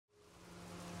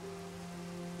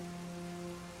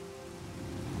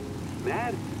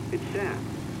It's Sam.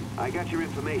 I got your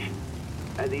information.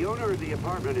 The owner of the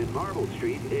apartment in Marble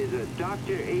Street is a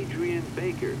Dr. Adrian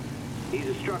Baker. He's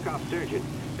a struck-off surgeon.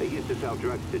 He used to sell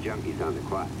drugs to junkies on the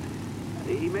quad.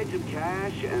 He made some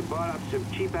cash and bought up some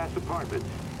cheap-ass apartments,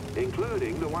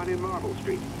 including the one in Marble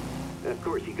Street. Of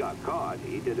course, he got caught.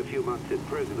 He did a few months in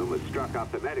prison and was struck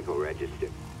off the medical register.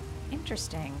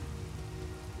 Interesting.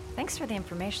 Thanks for the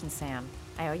information, Sam.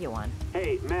 I owe you one.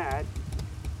 Hey, Matt,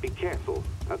 be careful,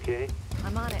 okay?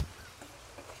 I'm on it.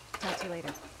 Talk to you later.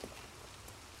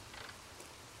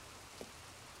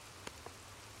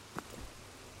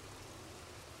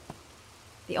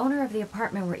 The owner of the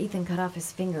apartment where Ethan cut off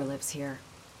his finger lives here.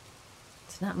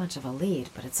 It's not much of a lead,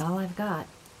 but it's all I've got.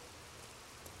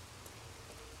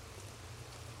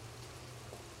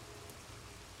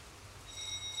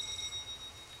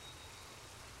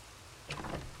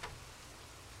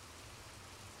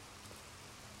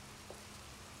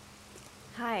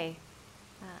 Hi.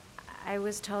 I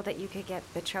was told that you could get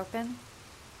Bitropin.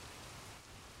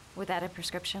 Without a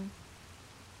prescription?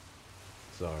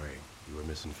 Sorry, you were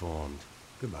misinformed.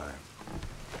 Goodbye.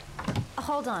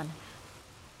 Hold on.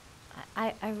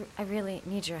 I really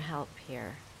need your help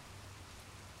here.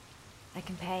 I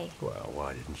can pay. Well,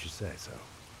 why didn't you say so?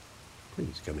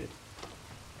 Please come in.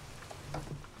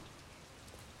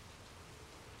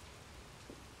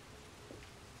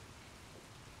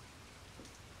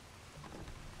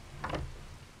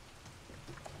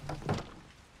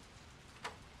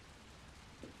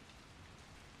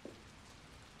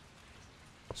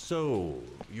 So,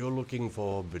 you're looking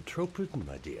for Bitropin,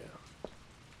 my dear?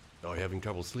 Are you having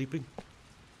trouble sleeping?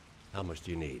 How much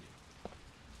do you need?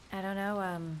 I don't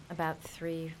know, about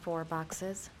 3-4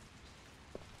 boxes.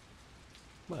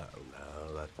 Well,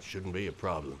 no, that shouldn't be a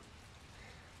problem.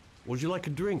 Would you like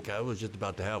a drink? I was just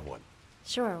about to have one.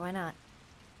 Sure, why not?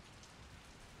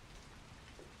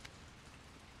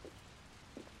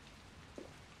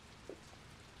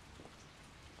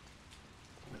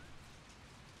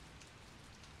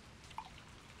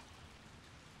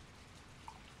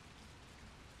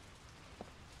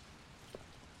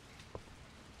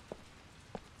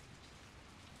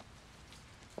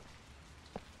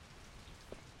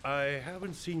 I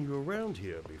haven't seen you around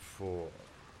here before.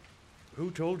 Who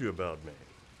told you about me?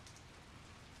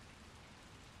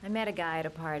 I met a guy at a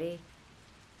party.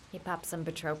 He popped some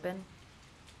Bitropin.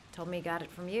 Told me he got it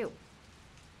from you.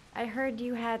 I heard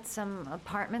you had some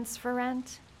apartments for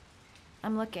rent.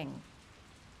 I'm looking.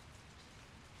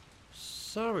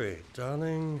 Sorry,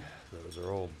 darling. Those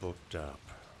are all booked up.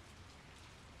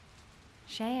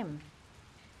 Shame.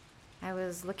 I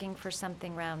was looking for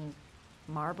something around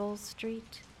Marble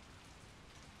Street.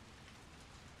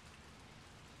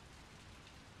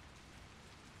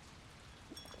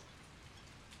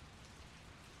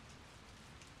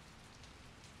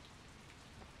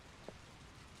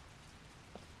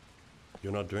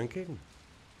 You're not drinking?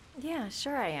 Yeah,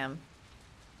 sure I am.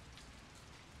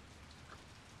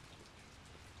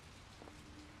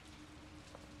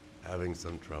 Having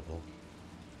some trouble?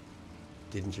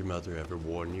 Didn't your mother ever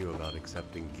warn you about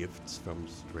accepting gifts from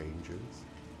strangers?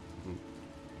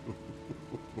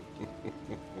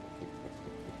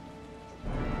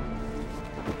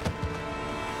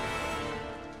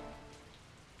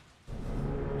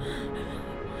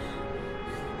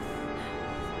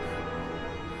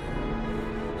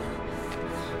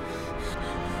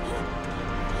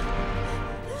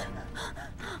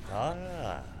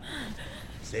 Ah,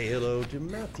 say hello to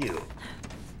Matthew.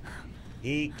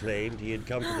 He claimed he had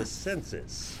come to the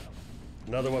census.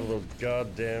 Another one of those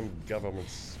goddamn government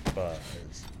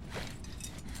spies.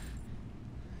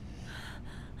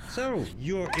 So,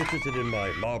 you're interested in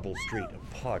my Marble Street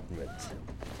apartment.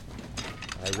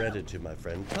 I rented to my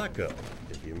friend Paco,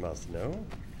 if you must know.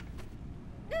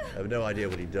 I have no idea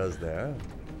what he does there.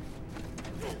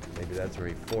 Maybe that's where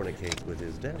he fornicates with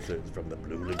his dancers from the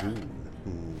Blue Lagoon.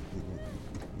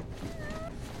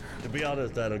 To be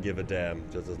honest, I don't give a damn.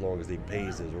 Just as long as he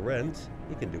pays his rent,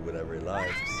 he can do whatever he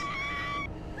likes.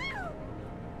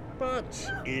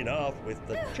 But enough with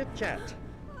the chit-chat.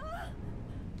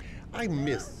 I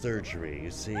missed surgery, you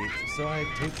see, so I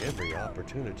take every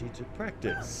opportunity to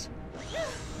practice.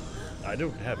 I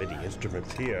don't have any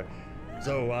instruments here,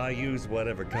 so I use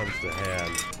whatever comes to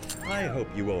hand. I hope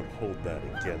you won't hold that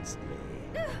against me.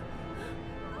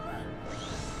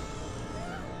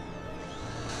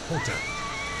 Hold on.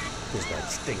 This might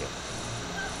sting him.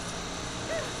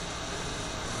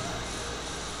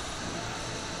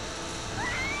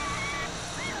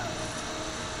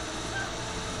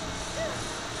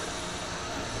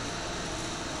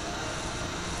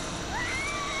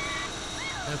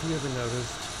 Have you ever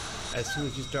noticed As soon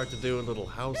as you start to do a little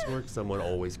housework, someone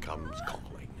always comes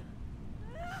calling.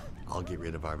 I'll get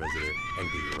rid of our visitor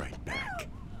and be right back.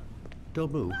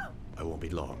 Don't move. I won't be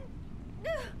long.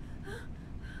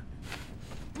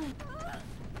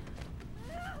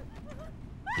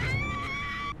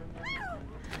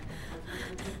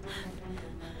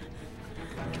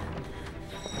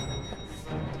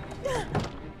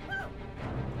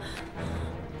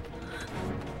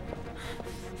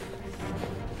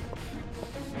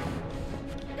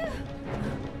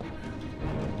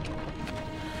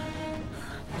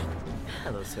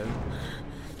 Hello, sir.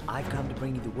 I've come to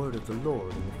bring you the word of the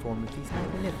Lord in the form of these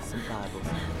magnificent Bibles,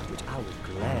 which I will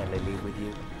gladly leave with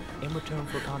you in return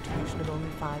for a contribution of only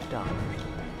 $5.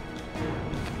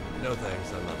 No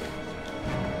thanks, I love it.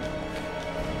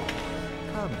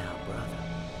 Come now, brother.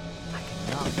 I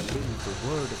cannot believe the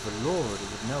word of the Lord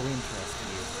is of no interest to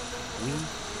you. We,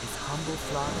 his humble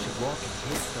flock, should walk in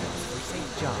his steps, for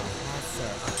St. John has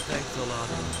said. Thanks a lot,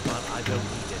 but I don't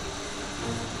need it.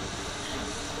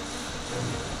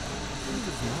 Who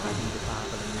does not need a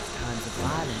Bible in these times of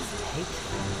violence and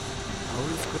hatred?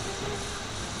 Holy Scripture.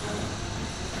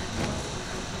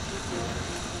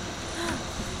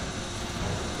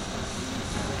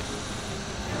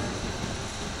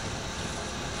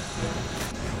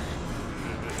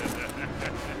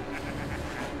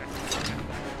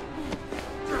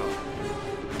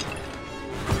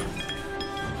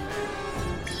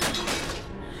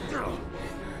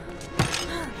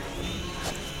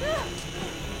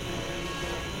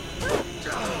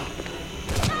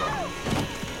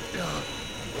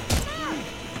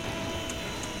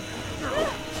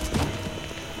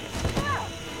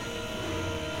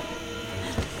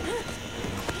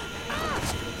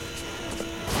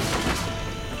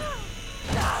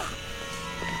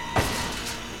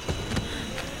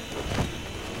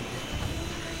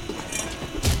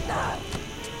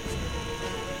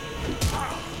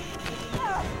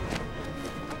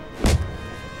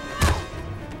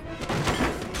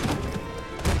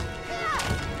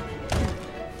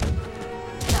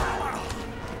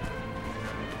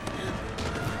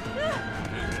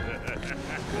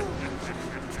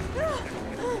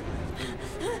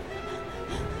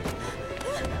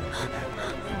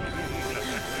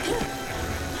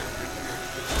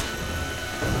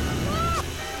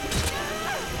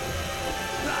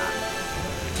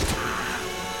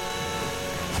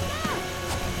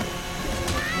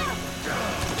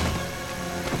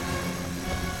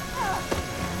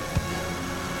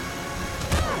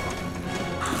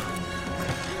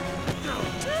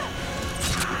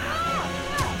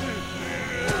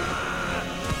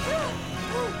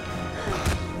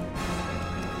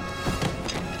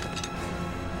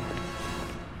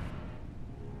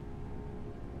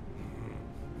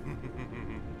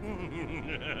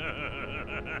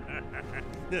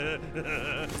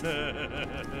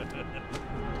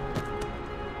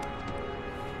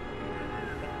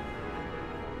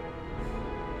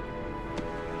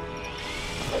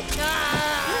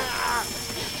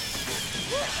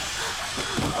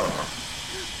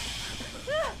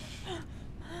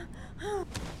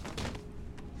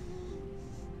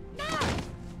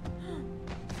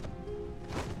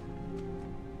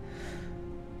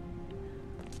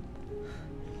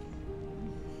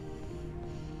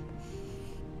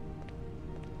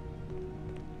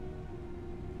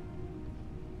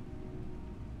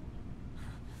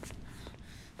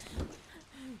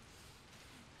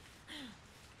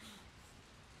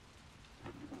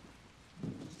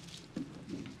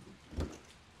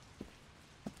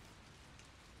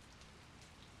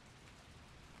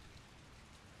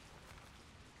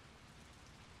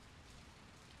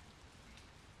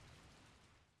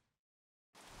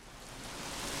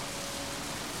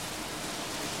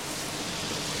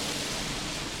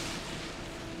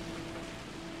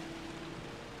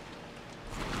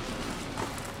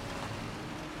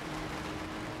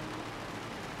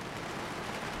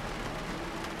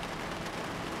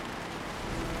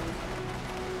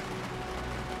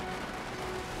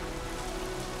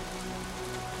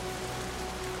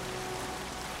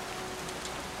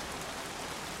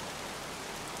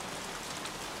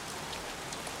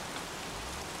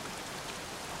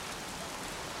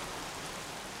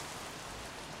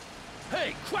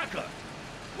 Hey, Cracker!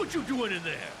 What you doing in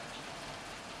there?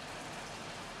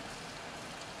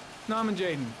 Norman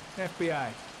Jaden, FBI.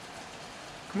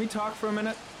 Can we talk for a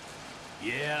minute?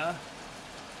 Yeah?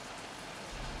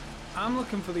 I'm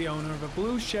looking for the owner of a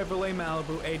blue Chevrolet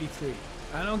Malibu 83.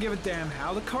 I don't give a damn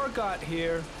how the car got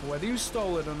here, or whether you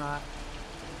stole it or not.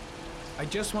 I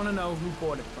just want to know who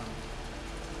bought it from.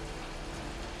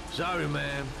 Sorry,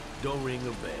 man. Don't ring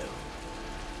a bell.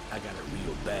 I got a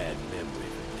real bad memory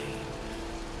for names.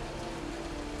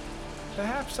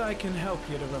 Perhaps I can help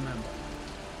you to remember.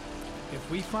 If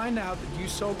we find out that you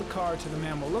sold the car to the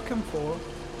man we're looking for,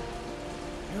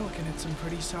 you're looking at some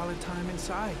pretty solid time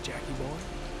inside, Jackie boy.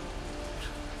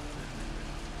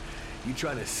 You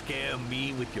trying to scare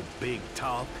me with your big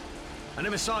talk? I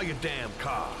never saw your damn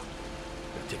car.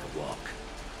 Gonna take a walk.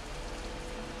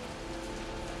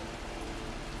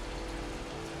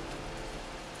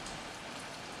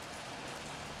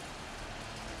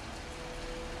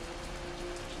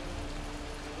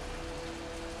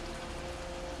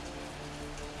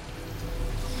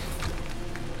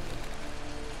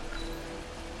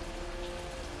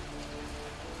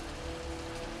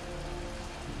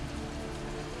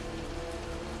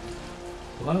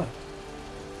 Blood.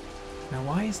 Now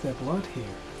why is there blood here?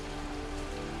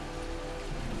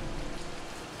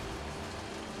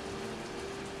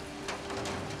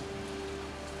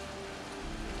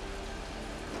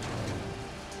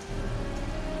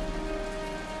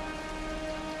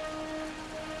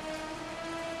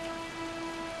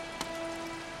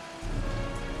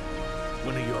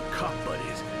 One of your cop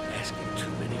buddies asking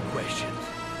too many questions.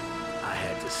 I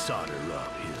had to solder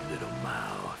up his little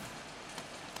mouth.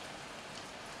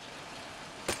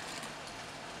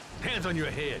 Hands on your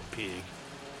head, pig.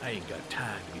 I ain't got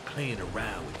time to be playing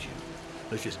around with you.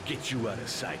 Let's just get you out of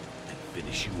sight and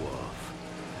finish you off.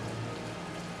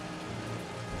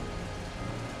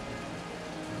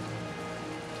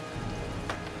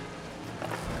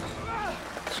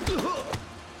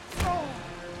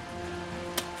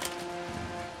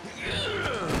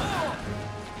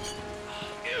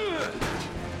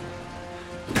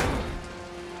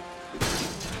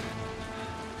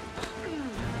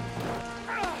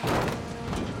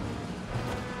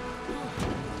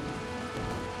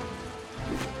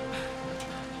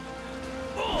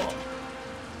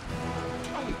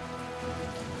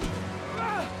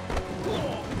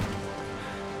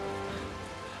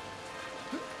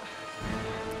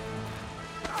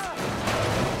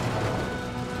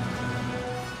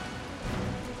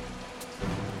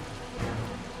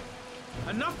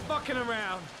 Enough fucking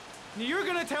around. You're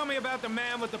gonna tell me about the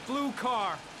man with the blue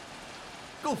car.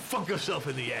 Go fuck yourself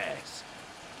in the ass.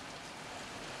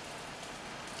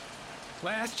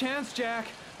 Last chance, Jack.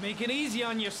 Make it easy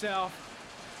on yourself.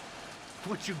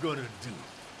 What you gonna do?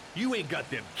 You ain't got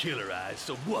them killer eyes,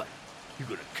 so what? You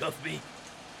gonna cuff me?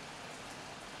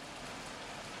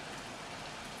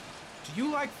 Do you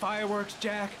like fireworks,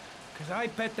 Jack? Cause I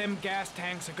bet them gas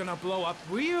tanks are gonna blow up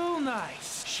real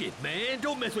nice. Shit, man,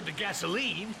 don't mess with the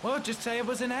gasoline. Well, just say it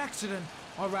was an accident.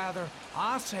 Or rather,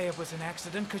 I'll say it was an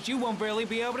accident, cause you won't really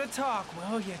be able to talk,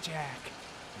 will you, Jack?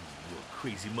 You a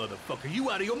crazy motherfucker.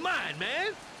 You out of your mind,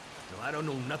 man. No, I don't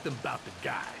know nothing about the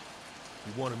guy.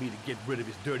 He wanted me to get rid of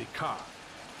his dirty car.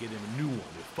 Get him a new one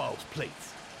with false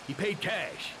plates. He paid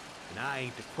cash, and I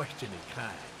ain't the questioning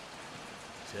kind.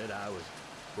 Said I was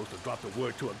supposed to drop the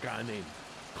word to a guy named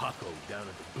Paco down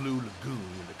at the Blue Lagoon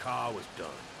when the car was done.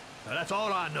 Now that's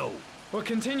all I know. We'll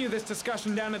continue this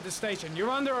discussion down at the station. You're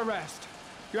under arrest.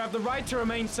 You have the right to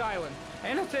remain silent.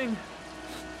 Anything...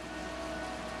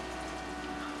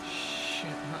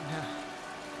 Shit, not now.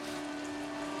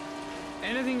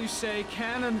 Anything you say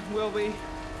can and will be...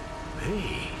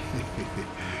 Hey.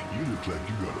 You look like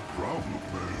you got a problem,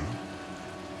 man.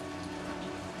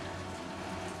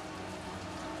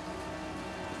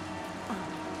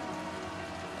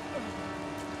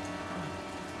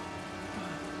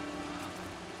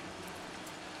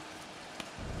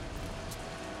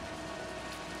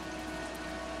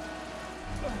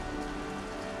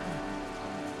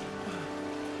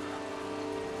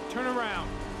 Turn around.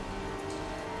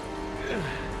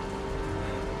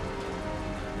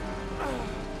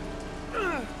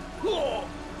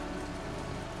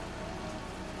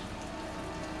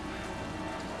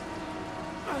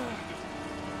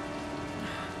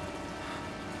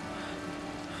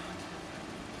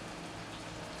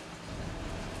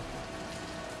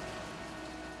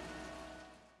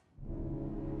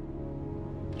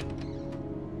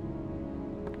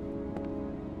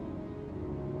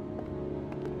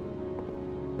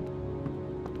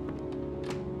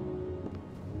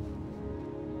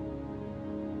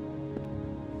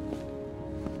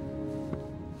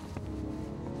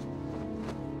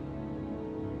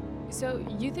 So,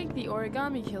 you think the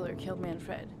origami killer killed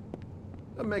Manfred?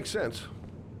 That makes sense.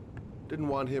 Didn't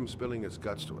want him spilling his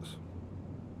guts to us.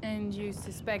 And you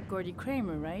suspect Gordy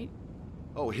Kramer, right?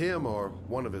 Oh, him or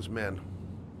one of his men.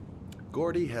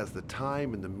 Gordy has the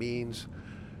time and the means,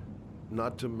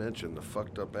 not to mention the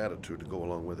fucked up attitude to go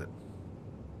along with it.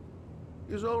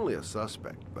 He's only a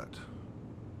suspect, but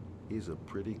he's a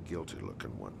pretty guilty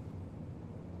looking one.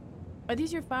 Are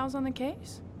these your files on the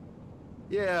case?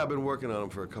 Yeah, I've been working on them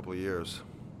for a couple of years.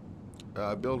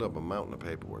 I built up a mountain of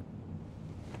paperwork.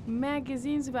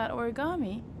 Magazines about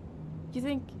origami? You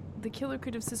think the killer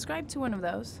could have subscribed to one of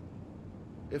those?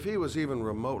 If he was even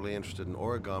remotely interested in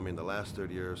origami in the last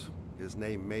 30 years, his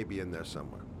name may be in there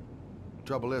somewhere.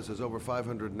 Trouble is, there's over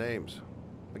 500 names.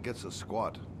 It gets a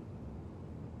squat.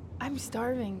 I'm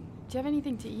starving. Do you have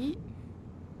anything to eat?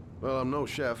 Well, I'm no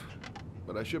chef,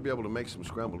 but I should be able to make some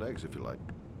scrambled eggs if you like.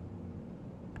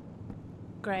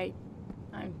 Great.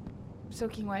 I'm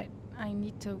soaking wet. I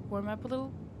need to warm up a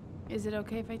little. Is it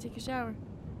okay if I take a shower?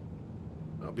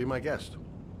 Be my guest.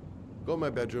 Go in my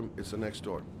bedroom. It's the next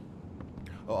door.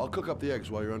 Oh, I'll cook up the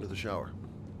eggs while you're under the shower.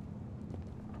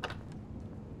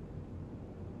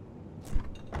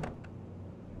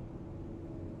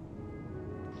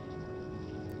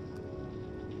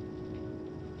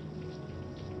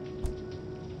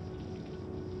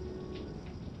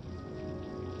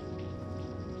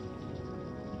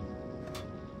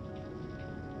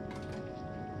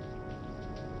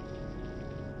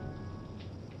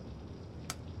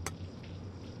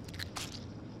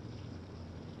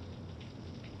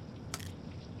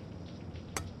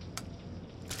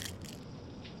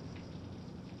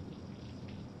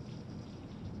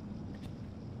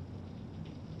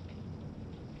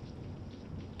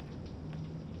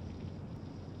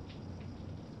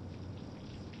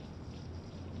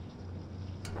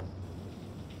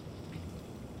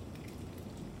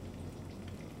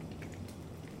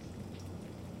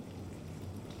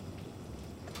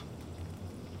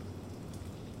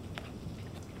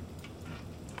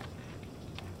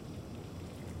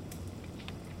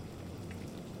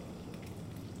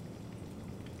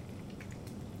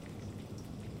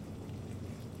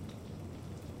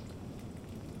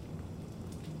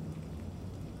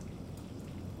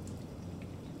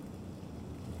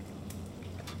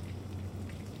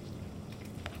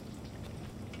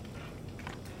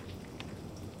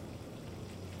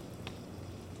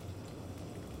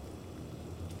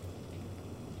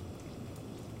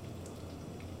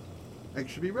 Eggs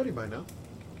should be ready by now.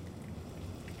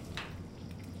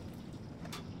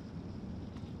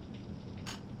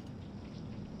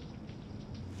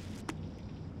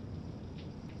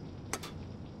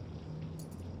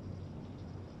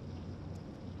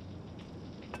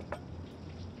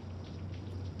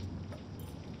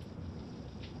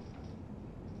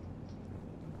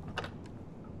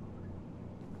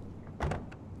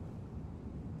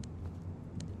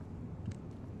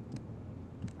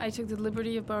 I took the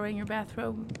liberty of borrowing your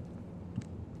bathrobe.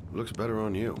 Looks better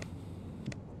on you.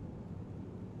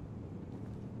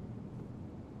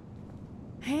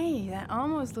 Hey, that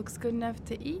almost looks good enough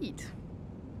to eat.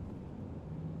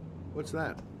 What's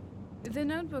that? The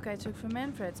notebook I took from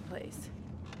Manfred's place.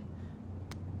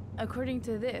 According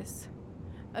to this,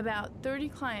 about 30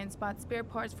 clients bought spare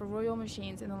parts for Royal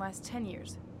machines in the last 10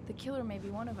 years. The killer may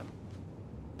be one of them.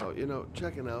 Oh, you know,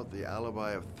 checking out the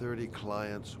alibi of 30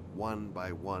 clients, one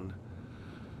by one,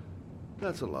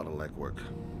 that's a lot of legwork.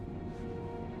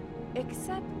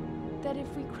 Except that if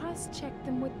we cross-check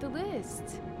them with the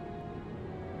list.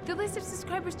 The list of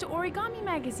subscribers to origami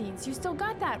magazines. You still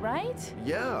got that, right?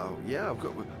 Yeah, of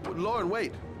course. Lauren,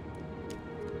 wait.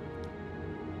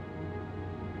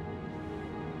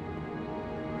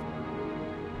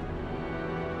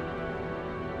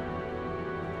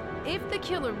 If the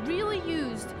killer really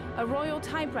used a royal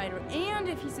typewriter and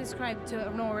if he subscribed to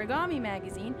an origami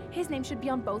magazine, his name should be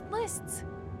on both lists.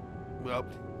 Well,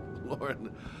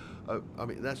 Lauren, I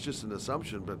mean, that's just an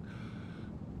assumption, but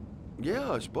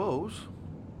yeah, I suppose.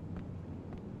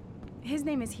 His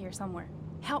name is here somewhere.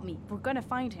 Help me. We're gonna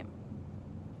find him.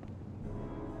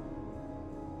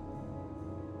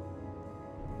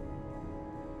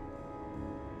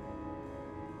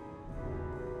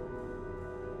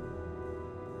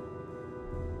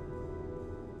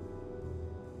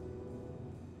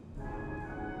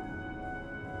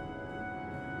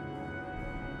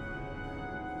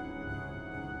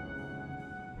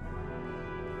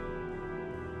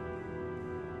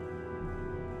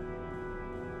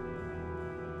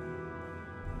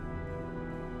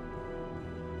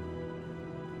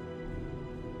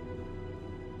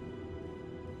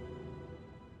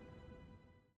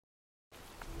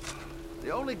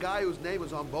 The only guy whose name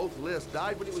was on both lists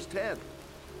died when he was 10.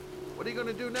 What are you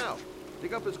gonna do now?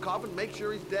 Dig up his coffin, make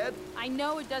sure he's dead? I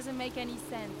know it doesn't make any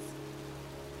sense.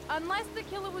 Unless the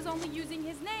killer was only using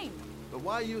his name. But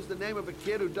why use the name of a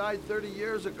kid who died 30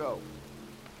 years ago?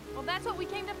 Well, that's what we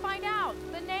came to find out.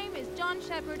 The name is John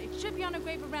Shepard. It should be on a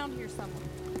grave around here somewhere.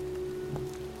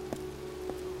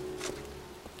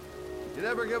 You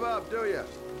never give up, do you?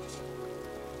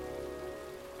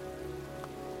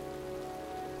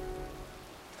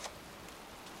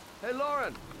 Hey,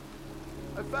 Lauren!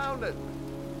 I found it!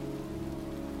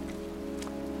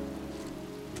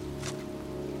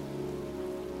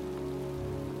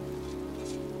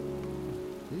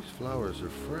 These flowers are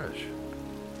fresh.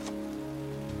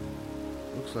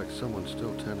 Looks like someone's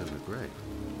still tending the grave.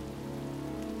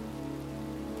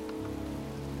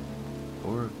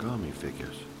 Origami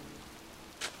figures.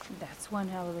 That's one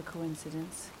hell of a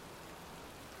coincidence.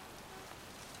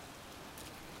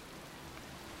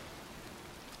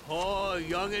 Oh,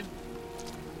 youngin'.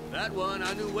 That one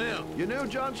I knew well. You knew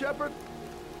John Shepard?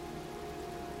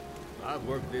 I've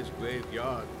worked this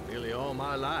graveyard nearly all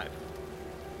my life.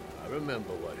 I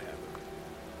remember what happened.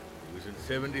 It was in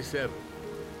 '77,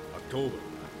 October.